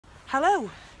Hello,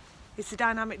 it's the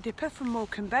Dynamic Dipper from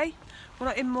Morecambe Bay. We're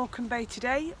not in Morecambe Bay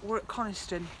today, we're at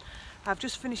Coniston. I've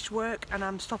just finished work and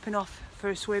I'm stopping off for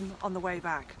a swim on the way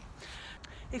back.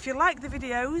 If you like the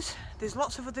videos, there's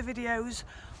lots of other videos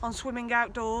on swimming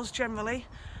outdoors generally,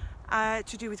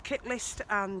 to do with kit list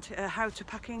and how to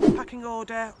packing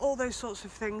order, all those sorts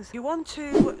of things. If you want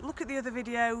to look at the other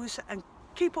videos and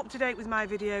keep up to date with my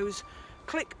videos,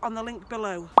 click on the link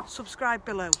below, subscribe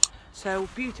below. So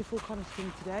beautiful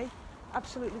Coniston today,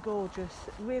 absolutely gorgeous,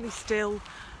 really still,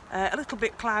 a little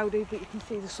bit cloudy, but you can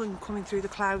see the sun coming through the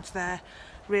clouds there,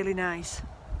 really nice.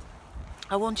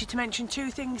 I wanted to mention two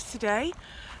things today.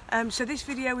 So this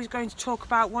video is going to talk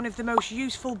about one of the most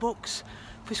useful books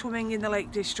for swimming in the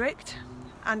Lake District,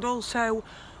 and also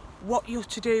what you're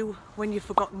to do when you've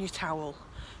forgotten your towel.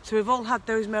 So we've all had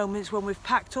those moments when we've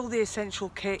packed all the essential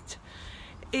kit,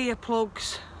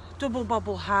 earplugs, double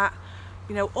bobble hat,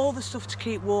 you know, all the stuff to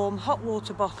keep warm, hot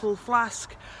water bottle,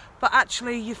 flask, but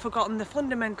actually you've forgotten the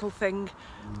fundamental thing,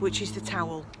 which is the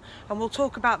towel. And we'll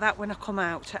talk about that when I come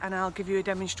out, and I'll give you a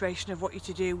demonstration of what you're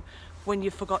to do when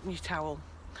you've forgotten your towel.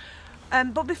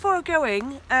 But before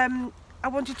going, I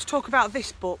wanted to talk about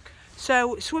this book.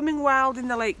 So, Swimming Wild in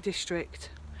the Lake District.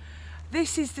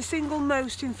 This is the single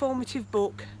most informative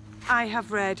book I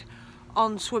have read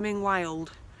on swimming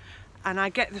wild. And I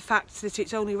get the fact that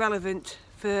it's only relevant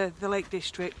for the Lake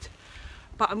District,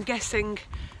 but I'm guessing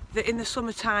that in the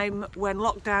summertime, when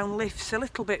lockdown lifts a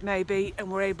little bit maybe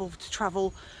and we're able to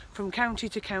travel from county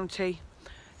to county,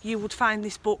 you would find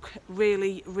this book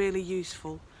really, really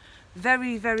useful.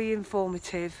 Very, very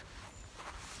informative.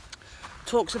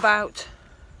 Talks about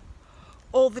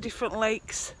all the different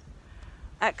lakes,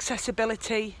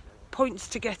 accessibility, points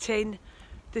to get in.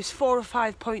 There's 4 or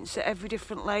 5 points at every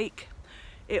different lake.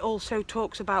 It also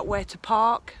talks about where to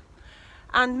park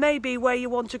and maybe where you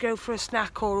want to go for a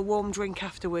snack or a warm drink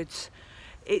afterwards.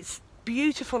 It's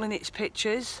beautiful in its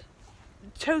pictures,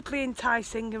 totally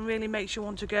enticing, and really makes you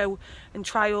want to go and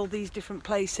try all these different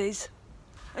places.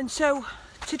 And so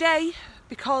today,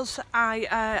 because I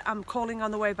am calling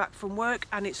on the way back from work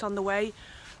and it's on the way,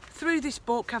 through this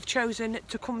book I've chosen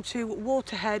to come to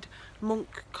Waterhead,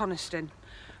 Monk, Coniston.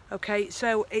 Okay,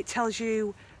 so it tells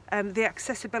you the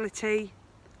accessibility,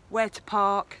 where to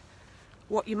park,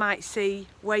 what you might see,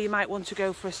 where you might want to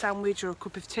go for a sandwich or a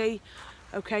cup of tea.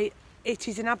 Okay, it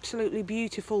is an absolutely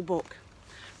beautiful book.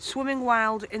 Swimming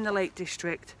Wild in the Lake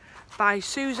District by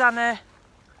Suzanna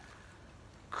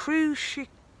Cruikshank.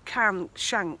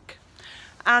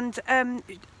 And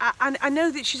I know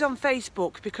that she's on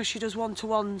Facebook because she does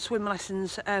one-to-one swim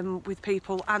lessons with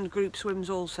people, and group swims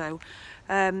also.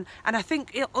 And I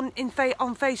think on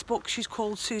Facebook she's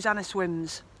called Suzanna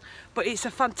Swims. But it's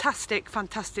a fantastic,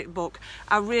 fantastic book.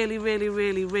 I really, really,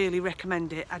 really, really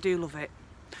recommend it. I do love it.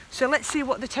 So let's see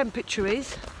what the temperature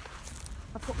is.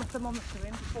 I put my thermometer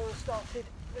in before I started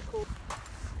recording.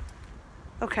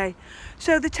 Okay,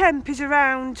 so the temp is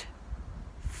around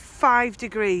 5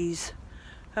 degrees.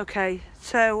 Okay,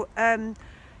 so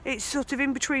it's sort of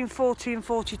in between 40 and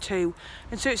 42,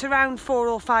 and so it's around 4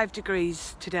 or 5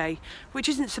 degrees today, which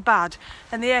isn't so bad,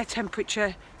 and the air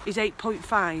temperature is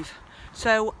 8.5.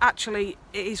 So actually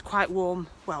it is quite warm.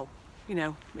 Well, you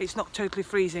know, it's not totally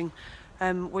freezing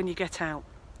when you get out.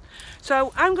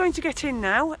 So I'm going to get in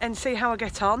now and see how I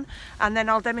get on, and then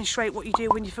I'll demonstrate what you do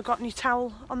when you've forgotten your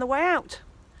towel on the way out.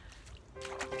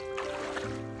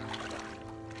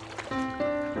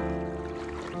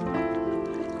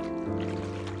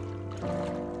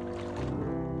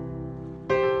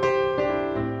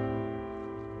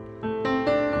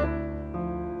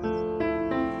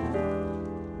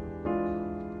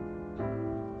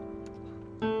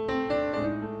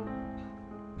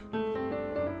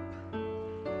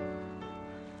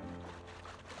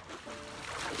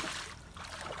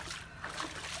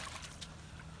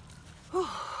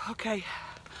 Okay,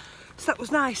 so that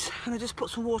was nice, and I just put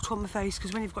some water on my face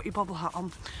because when you've got your bobble hat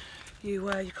on, you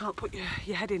can't put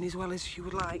your head in as well as you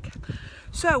would like.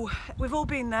 So we've all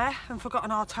been there and forgotten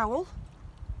our towel,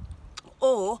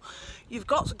 or you've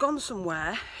gone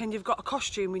somewhere and you've got a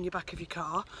costume in your back of your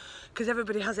car because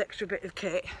everybody has extra bit of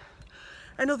kit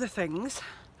and other things,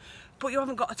 but you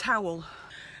haven't got a towel.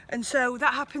 And so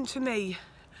that happened to me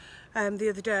the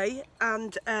other day,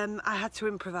 and I had to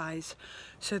improvise.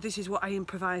 So this is what I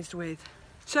improvised with.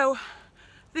 So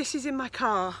this is in my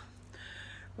car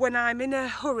when I'm in a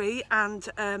hurry and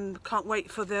can't wait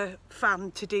for the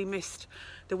fan to demist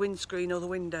the windscreen or the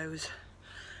windows.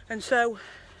 And so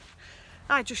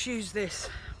I just use this.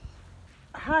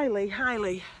 Highly,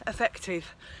 highly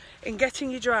effective in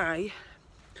getting you dry,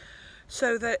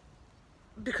 so that,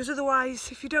 because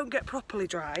otherwise if you don't get properly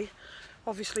dry,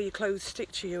 obviously your clothes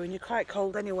stick to you and you're quite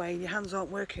cold anyway and your hands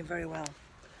aren't working very well.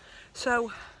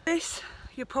 So this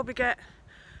you'll probably get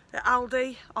at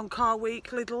Aldi on Car Week,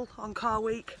 Lidl on Car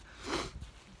Week,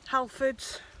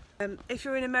 Halfords. If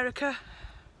you're in America,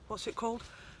 what's it called?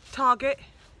 Target,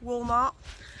 Walmart.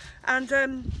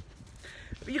 And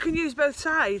you can use both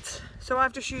sides. So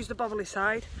I've just used the bobbly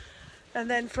side, and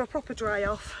then for a proper dry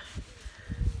off,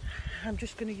 I'm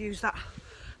just going to use that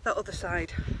other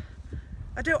side.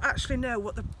 I don't actually know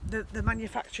what the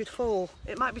manufactured for.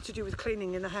 It might be to do with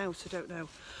cleaning in the house, I don't know.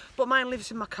 But mine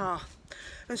lives in my car.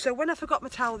 And so when I forgot my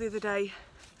towel the other day,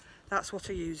 that's what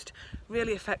I used.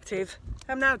 Really effective.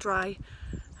 I'm now dry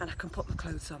and I can put my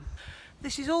clothes on.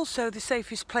 This is also the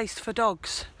safest place for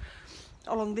dogs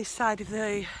along this side of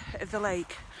the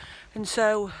lake. And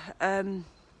so,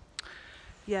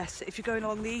 yes, if you're going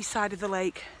along the east side of the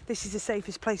lake, this is the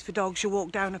safest place for dogs. You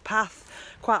walk down a path,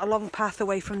 quite a long path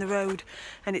away from the road,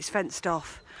 and it's fenced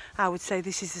off. I would say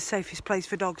this is the safest place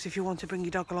for dogs if you want to bring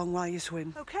your dog along while you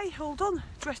swim. Okay, all done.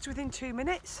 Dressed within 2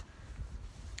 minutes.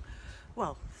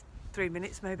 Well, 3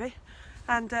 minutes maybe.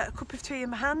 And a cup of tea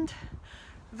in my hand.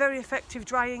 Very effective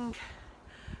drying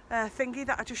thingy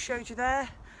that I just showed you there.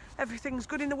 Everything's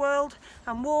good in the world.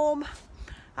 I'm warm.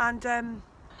 And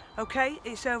okay,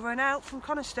 it's over and out from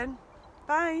Coniston.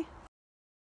 Bye.